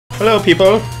Hello,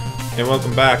 people, and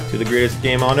welcome back to the greatest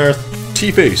game on earth,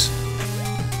 T-Face.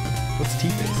 What's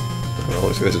T-Face? Well,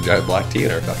 there's a giant black T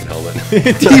in our fucking helmet.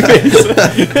 T-Face!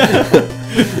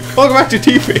 Welcome back to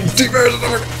T-Face! T-Face!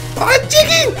 Oh,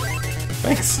 Jiggy!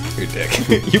 Thanks. You're a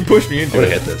dick. You pushed me into I'm it.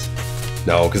 gonna hit this.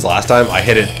 No, because last time I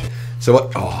hit it. So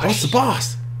what? Oh, What's the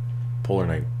boss? Polar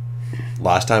Knight.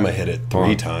 Last time I hit it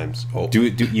 3 times. Oh. You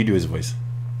do his voice.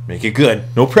 Make it good.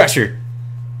 No pressure.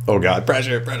 Oh god,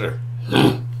 pressure.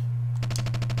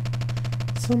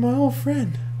 So my old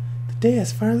friend, the day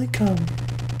has finally come.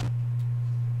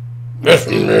 I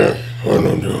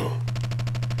don't know.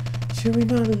 Should we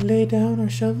not lay down our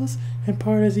shovels and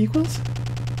part as equals?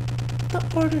 The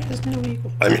order has no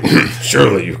equal. I mean,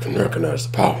 surely you can recognize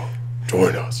the power.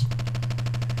 Join us.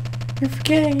 You're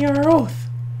forgetting your oath.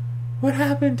 What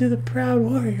happened to the proud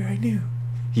warrior I knew?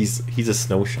 He's a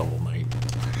snow shovel knight.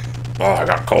 Oh, I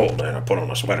got cold and I put on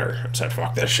a sweater and said,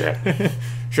 fuck this shit.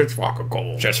 Shit's fucking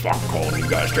cold. Shit's fucking cold. You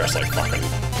guys dress like fucking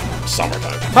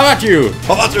summertime. How about you?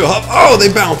 How about you? Oh, they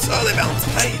bounce.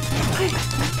 Hey.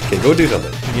 Okay, go do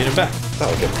something. Get him back. Oh,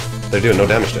 okay. They're doing no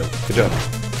damage to him. Good job.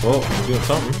 Well, I'm doing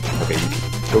something. Okay,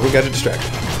 go get a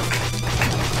distraction.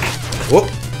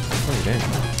 Whoop. Oh, damn.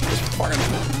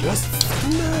 Just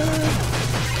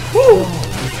Woo!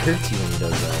 It hurts you when he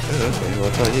does that. okay, well,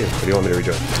 that's on you. What do you want me to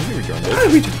rejoin? You can rejoin that.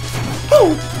 Rejoin.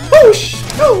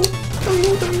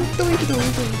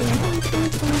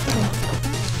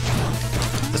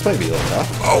 This might be a little tough.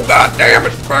 Oh, god damn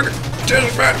it! Fucking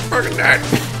that.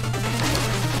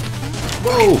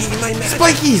 Whoa!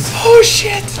 Spikies! Oh,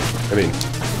 shit! I mean,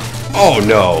 oh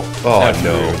no. Oh, That's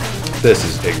no. weird. This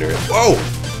is ignorant. Whoa!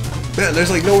 Man, there's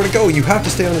like nowhere to go. You have to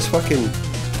stay on this fucking...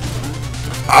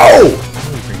 Oh!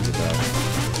 He brings it back.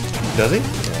 Does he?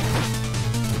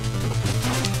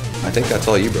 I think that's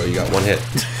all you, bro. You got 1 hit.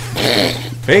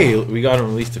 Hey, we got him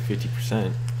at least to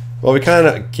 50%. Well, we kind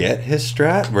of get his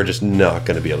strat. We're just not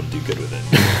going to be able to do good with it.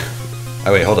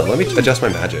 Oh, wait, hold on. Let me adjust my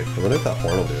magic. I wonder if that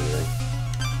horn will do anything.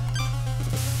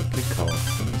 Good call. Let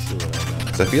me see what I got.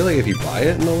 Because I feel like if you buy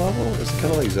it in the level, is it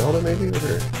kind of like Zelda, maybe?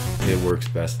 Or... It works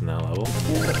best in that level.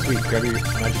 Yeah, sweet. Grab your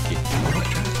magic key.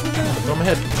 Throw my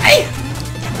head. Hey!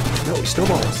 No,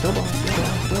 snowball. Oh,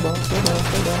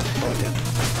 yeah.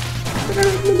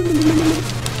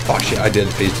 Oh, shit. I did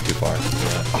phase it too far. Yeah.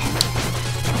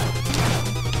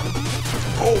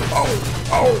 Oh.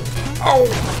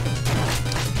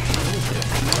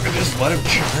 I can just let him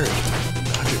charge.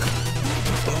 Magic.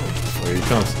 Oh. Here he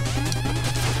comes.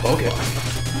 Okay.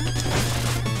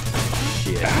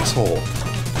 Shit. Asshole.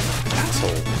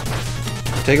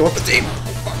 Take him off the team.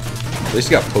 At least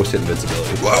you got post-hit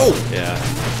invincibility. Whoa! Yeah.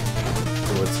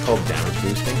 What's called damage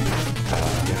boosting?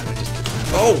 Yeah, I just...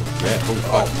 Oh! Yeah.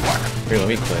 Oh, fuck. Here, let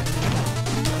me play.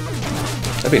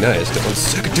 That'd be nice. I'm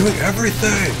sick of doing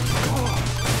everything.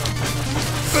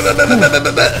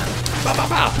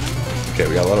 Okay,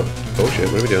 we got a lot of... Oh, shit.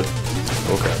 What are we doing?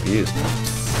 Oh, crap. He is...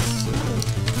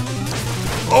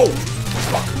 Oh!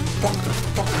 Fuck.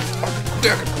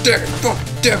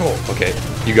 Damn it. Okay,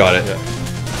 you got it. Yeah.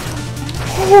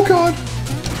 Oh, God.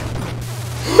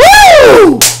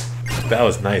 Woo! That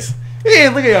was nice. Hey,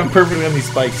 look at you. I'm perfectly on these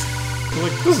spikes. I'm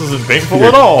like, this isn't painful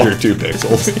at all. You're 2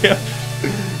 pixels. Yeah.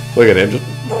 Look at him.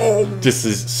 Just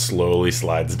as slowly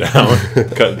slides down,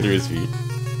 cutting through his feet.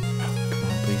 Come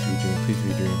on, please be a dream. Please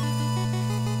be a dream.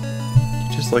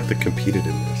 You just like the competed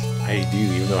in this. I do,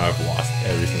 even though I've lost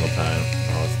every single time.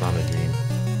 Oh, it's not a dream.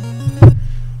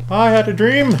 I had a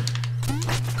dream.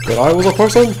 That I was a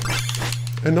person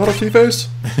and not a T-Face.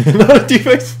 Not a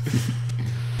T-Face.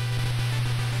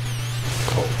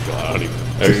 Oh God!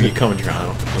 You come in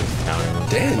Toronto.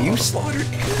 Damn, you slaughtered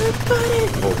everybody.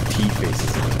 Oh,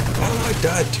 T-Faces. Oh, I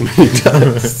died too many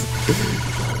times.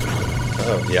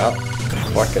 Oh yeah.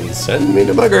 Fucking send me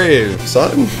to my grave,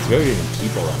 son. Maybe you can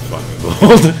keep all that fucking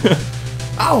gold.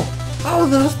 Ow! Oh,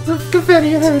 the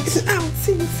confetti hurts. Ow!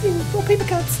 See, little paper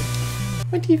cuts.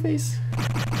 My T-Face.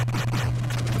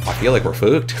 I feel like we're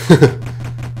fucked.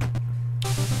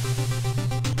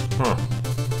 Huh.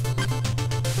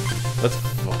 Let's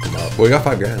fuck him up. Well, we got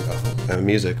 $5 grand. Oh, and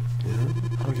music.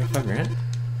 Oh, we got $5 grand?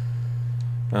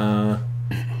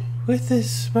 With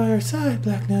this by our side,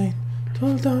 Black Knight,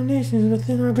 total domination is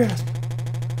within our grasp.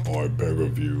 I beg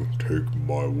of you, take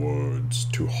my words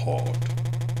to heart.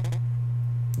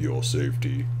 Your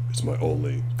safety is my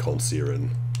only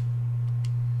concern.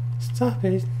 Stop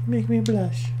it, make me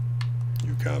blush.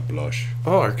 You can't blush.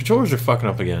 Oh, our controllers are fucking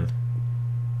up again.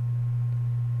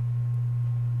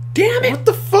 Damn it! What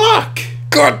the fuck?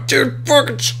 God, dude,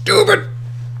 fucking stupid!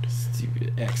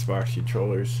 Stupid Xbox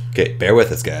controllers. Okay, bear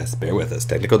with us, guys. Bear with us.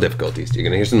 Technical difficulties. You're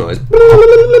gonna hear some noise.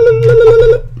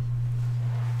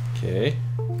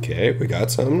 Okay, we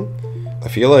got some. I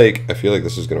feel like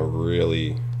this is gonna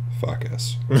really fuck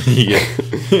us. Yeah.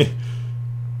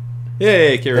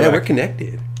 Yay, yeah, we're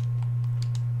connected.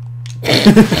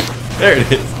 There it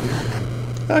is.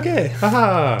 Okay.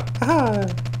 Haha. Haha.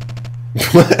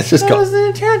 Let's just go. the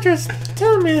enchantress.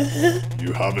 Tell me.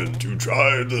 You haven't. You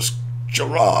tried this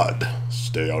charade.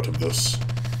 Stay out of this.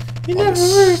 You never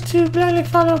were to blindly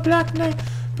follow Black Knight,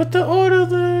 but the order of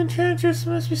the enchantress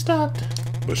must be stopped.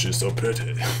 But she's so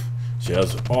pretty. She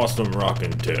has awesome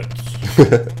rockin' tits.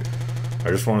 I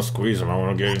just want to squeeze them. I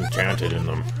want to get enchanted in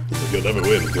them. You'll never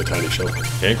win with your tiny shoulder.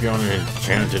 Take you on an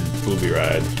enchanted booby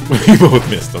ride. We both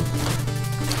missed them.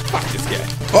 Fuck this guy.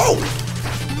 Oh!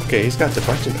 Okay, he's got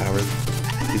deflection powers.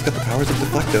 He's got the powers of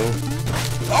Deflecto.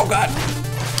 Oh god!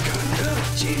 God,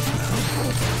 jeez.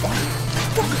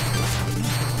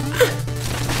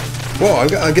 Whoa,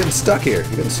 I'm getting stuck here.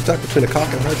 I'm getting stuck between a cock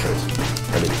and a hard place.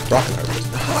 I mean, rock and hard place.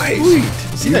 Nice! Sweet.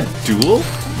 See that duel?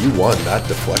 You won that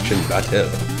deflection battle.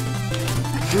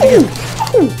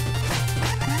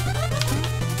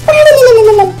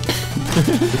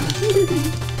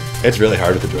 It's really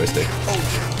hard with the joystick.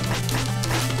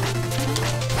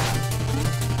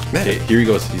 Man, Okay, here he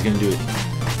goes. He's gonna do it.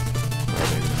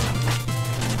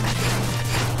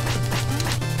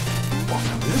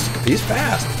 He's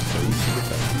fast. He's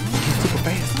super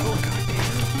fast. Oh god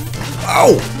damn.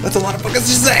 Oh, that's a lot of fucking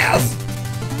pizzazz.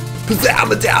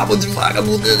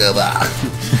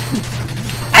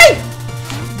 Hey!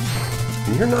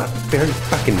 You're not very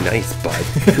fucking nice, bud.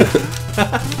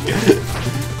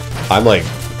 I'm like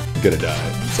gonna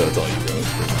die, so it's all you, bro.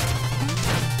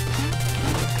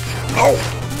 Oh!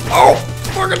 Oh!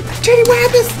 Fucking titty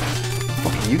wabbits!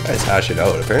 Fucking you guys hash it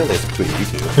out. Apparently it's between you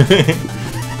two.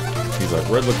 He's like,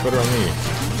 red looks better on me.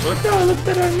 Look, no, it looks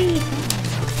better on me.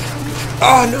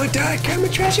 Oh no, it died! Camera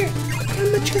treasure!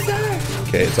 Camera treasure!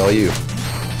 Okay, it's all you.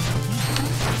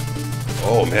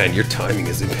 Oh man, your timing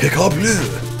is impeccable!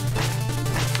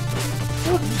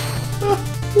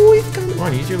 Oh, he's coming. Come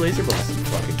on, use your laser blast, you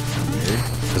fucking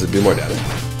nerd. Does it do more damage? I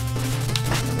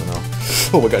don't know.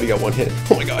 Oh my god, you got one hit.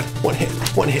 Oh my god, one hit.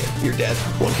 One hit. You're dead.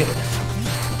 One hit.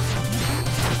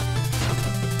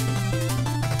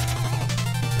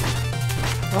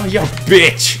 Oh, you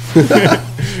bitch!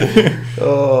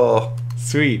 Oh.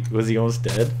 Sweet. Was he almost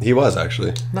dead? He was,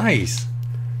 actually. Nice.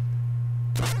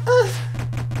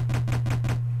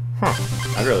 Huh.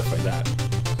 I'd rather fight that.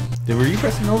 Were you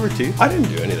pressing over too? I didn't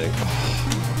do anything.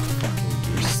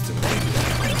 You're still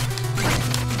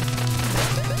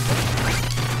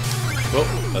Oh,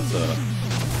 that's a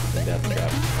death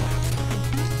trap.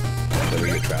 There we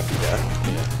get trapped to death.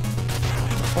 Yeah.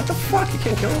 What the fuck? You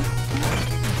can't kill him?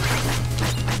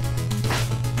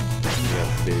 Yeah,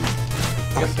 big.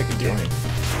 I guess I could join.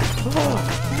 Oh,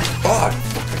 fuck. I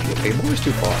can't. Hey, always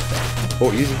too far.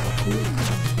 Oh, easy.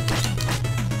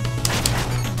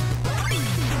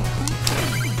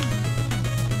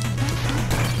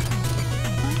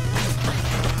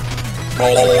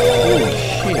 Oh,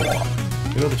 shit.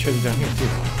 Look at all the treasure down here, too.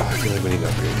 Oh, I feel like we need an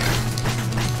upgrade.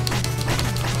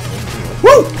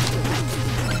 Woo!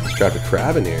 Let's grab a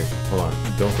crab in here. Hold on.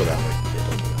 Don't go that way. Yeah,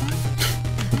 don't go that way.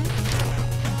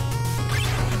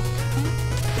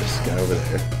 This guy over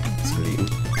there. Sweet.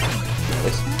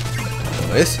 Nice.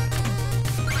 Nice.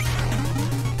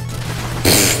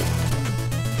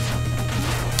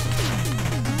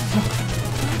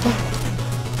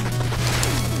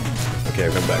 Okay,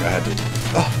 I'm coming back. I had to.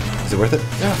 Oh, is it worth it?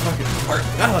 Yeah, fuck it.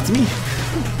 Ah, that's me.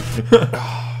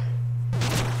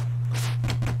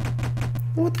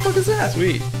 What the fuck is that?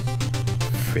 Sweet.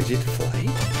 Frigid flight?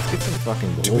 Let's get some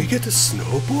fucking gold. Do we get to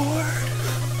snowboard?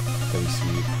 That'd be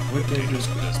sweet. What dangerous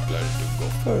goodness plan to go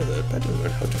further? Better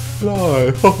learn how to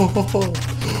fly.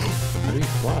 How do you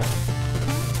fly?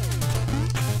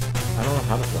 I don't know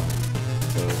how to fly.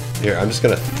 So. Here, I'm just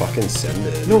gonna fucking send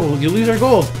it. No, you lose our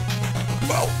gold.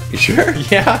 Well, you sure?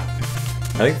 Yeah.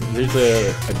 I think there's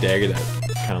a dagger that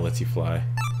kind of lets you fly.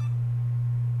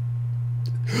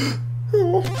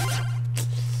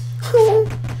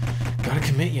 Gotta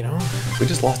commit, you know? We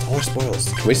just lost all our spoils.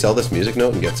 Can we sell this music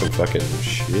note and get some fucking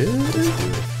shit? Let's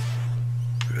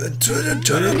do it.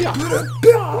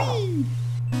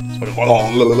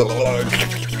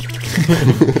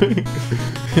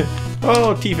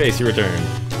 Oh, T-Face, you returned.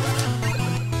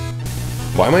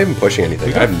 Why am I even pushing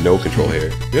anything? I have no control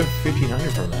here. You have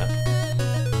 1,500 from that.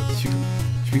 Should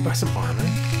we buy some armor?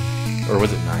 Or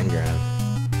was it 9 grand?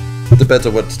 It depends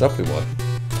on what stuff we want.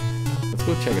 Let's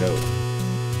go check it out.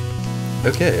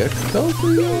 Okay,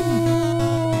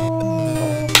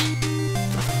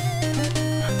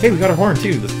 Hey, we got a horn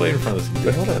too. Let's play it in front of this.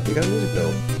 Wait, hold up. You got a music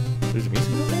note. There's a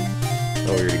music note there?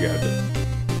 Oh, we already grabbed it.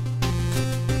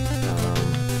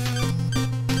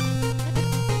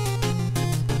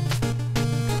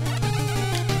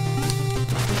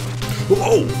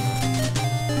 Whoa!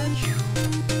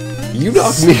 You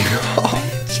knocked me off!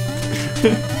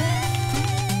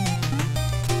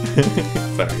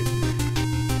 Sorry.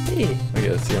 Hey, I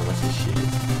gotta see how much this shit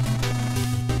is.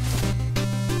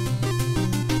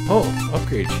 Oh,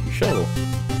 upgrade your shovel.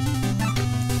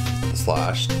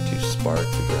 Slash to spark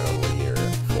the ground when you're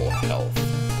at full health.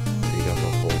 You got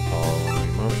the full power of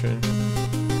motion.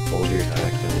 Hold your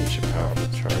attack and reach a powerful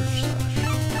charge slash.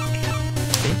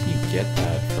 I think you get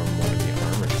that from one of the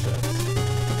armor sets.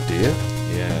 Do you?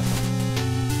 Yeah.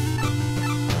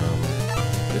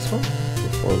 This one?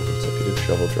 Perform consecutive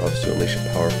shovel drops to unleash a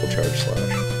powerful charge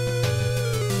slash.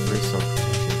 There's some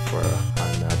protection for a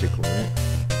high magic limit.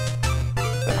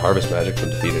 And harvest magic from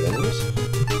defeated enemies.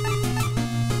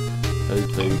 How do you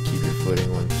play to keep your footing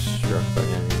when struck by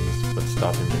enemies, but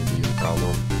stopping may be a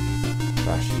problem?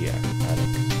 Flashy acrobatic.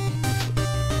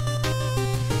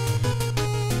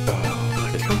 Oh,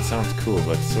 this one sounds cool,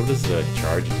 but so does the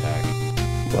charge attack.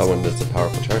 that one does a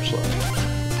powerful charge slash.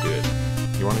 Let's do it.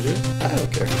 You want to do it? I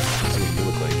don't care. Let's see what you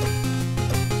look like.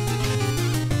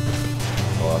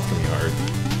 Oh, that's gonna be hard.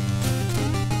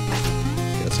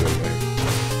 Yeah, let's see what you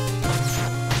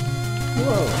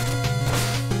Whoa.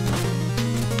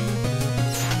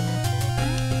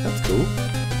 That's cool.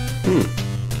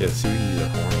 Okay, let's see if you use a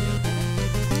horn again.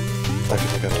 I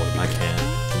think I don't want to be. I can.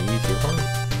 Can you use your horn?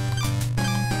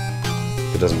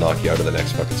 It doesn't knock you out of the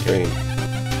next fucking screen.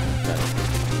 Okay.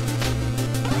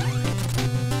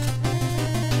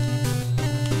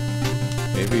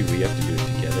 Maybe we have to do it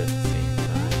together at the same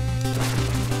time.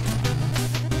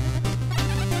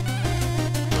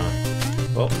 Huh.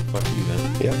 Well, fuck you then.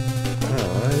 Yep. Wow,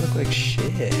 I look like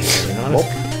shit. You're not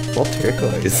Well,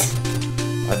 turquoise.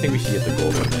 I think we should get the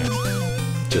gold one next.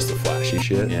 Just the flashy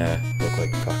shit. Yeah. Look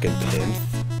like fucking pimps.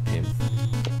 Pimp.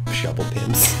 Shovel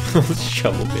pimps.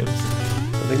 Shovel pimps.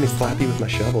 Don't make me slap you with my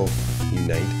shovel, you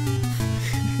knight.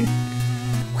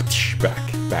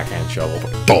 Backhand shovel.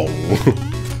 Dong.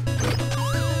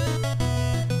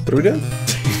 What are we doing?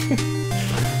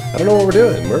 I don't know what we're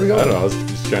doing. Where are we going? I don't know, I was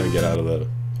just trying to get out of the...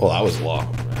 Well, that was a lot.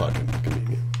 Fucking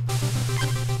convenient.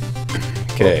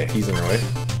 Okay. Oh, he's in our way.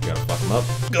 We gotta fuck him up.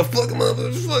 Go fuck him up.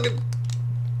 Fucking.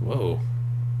 Whoa.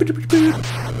 Dang,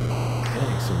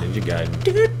 some ninja guy.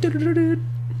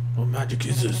 What magic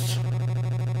is this?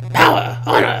 Power,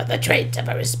 honor, the traits of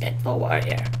a respectful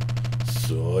warrior.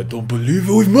 So I don't believe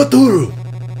it was matter.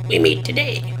 We meet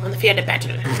today on the field of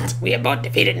battle. We have both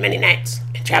defeated many knights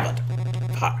and traveled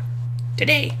far.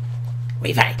 Today,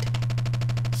 we fight.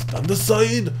 Stand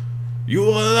aside.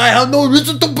 You and I have no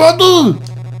reason to battle.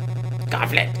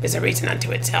 Conflict is a reason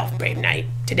unto itself, brave knight.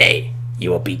 Today, you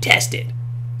will be tested.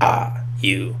 Are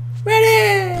you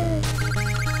ready?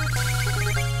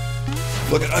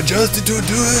 Fucking adjusted to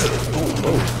do it.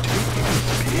 Oh,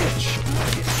 bitch.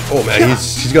 Oh man,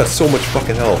 he's got so much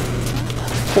fucking health.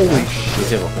 Holy shit. Does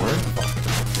he have a horn?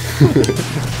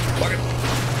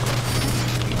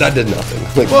 That did nothing.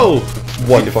 Like, Whoa.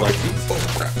 one Need to fucking. flank these. Oh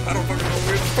crap! I don't fucking know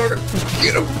where to fucking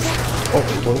get him. Oh,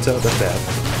 well, it's out. That's bad.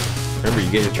 Remember, you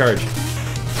get your charge.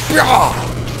 Yeah!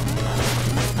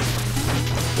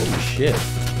 Holy shit.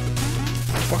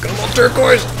 Fucking, I'm all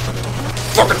turquoise.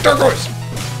 Fucking turquoise.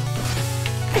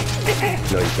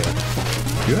 No, you can't.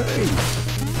 Yay!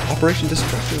 Operation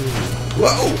Destructive.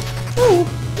 Whoa! Oh,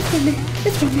 it's windy.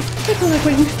 It's windy. I feel like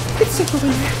wind. It's super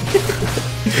windy.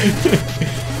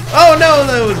 Oh no,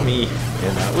 that was me.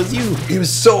 And that was you. He was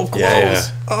so close. Yeah.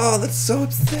 Oh, that's so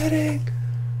upsetting.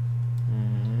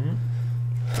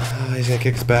 Oh, he's gonna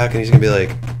kick us back and he's gonna be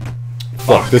like,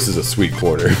 fuck, this is a sweet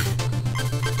corner.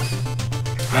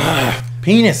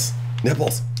 Penis.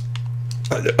 Nipples.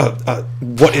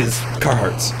 What is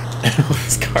Carhartt's?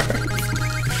 What's car?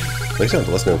 At least I don't have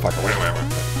to listen to him fucking.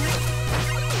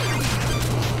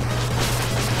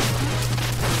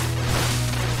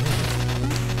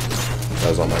 That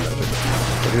was all my magic.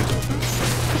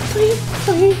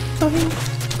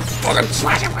 Fucking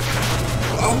slash him!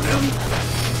 Oh no!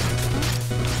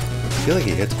 I feel like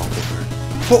he hits all the bird.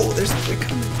 Oh, there's the big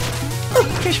coming. Oh,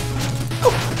 Trish.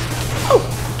 Oh.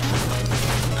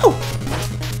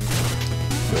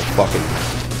 No fucking.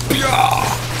 Yeah!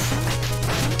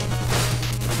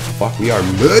 Fuck, we are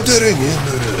murdering him!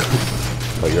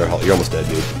 Oh, you're almost dead,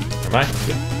 dude. Am I?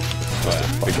 Yeah. Oh,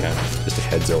 yeah. Big cat. Just a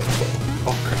heads out.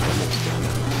 Oh crap, I'm almost down.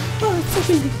 Oh, it's so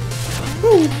windy.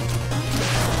 Oh.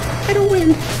 I don't win.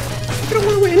 I don't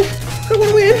want to win. I don't want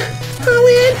to win. I don't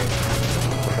win.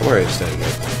 I'm already standing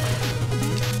here.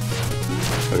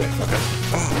 Okay, fuck it.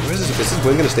 Oh, where is this? Is this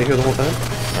wing gonna stay here the whole time?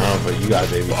 Oh, but you got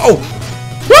it, baby. Oh!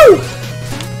 Woo!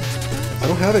 I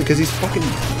don't have it because he's fucking. I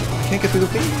can't get through the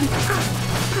wing.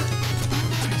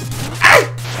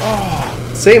 Oh.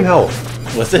 Same health.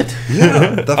 Was it?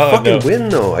 Yeah, the Oh, fucking no. win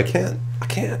though. I can't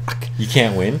You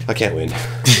can't win? I can't win.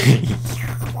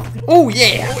 Oh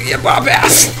yeah! Oh, yeah, Bob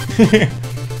ass.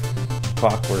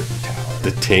 Clockwork Tower.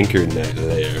 The Tinker Knight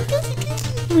lair.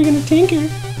 We're gonna tinker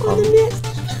on the next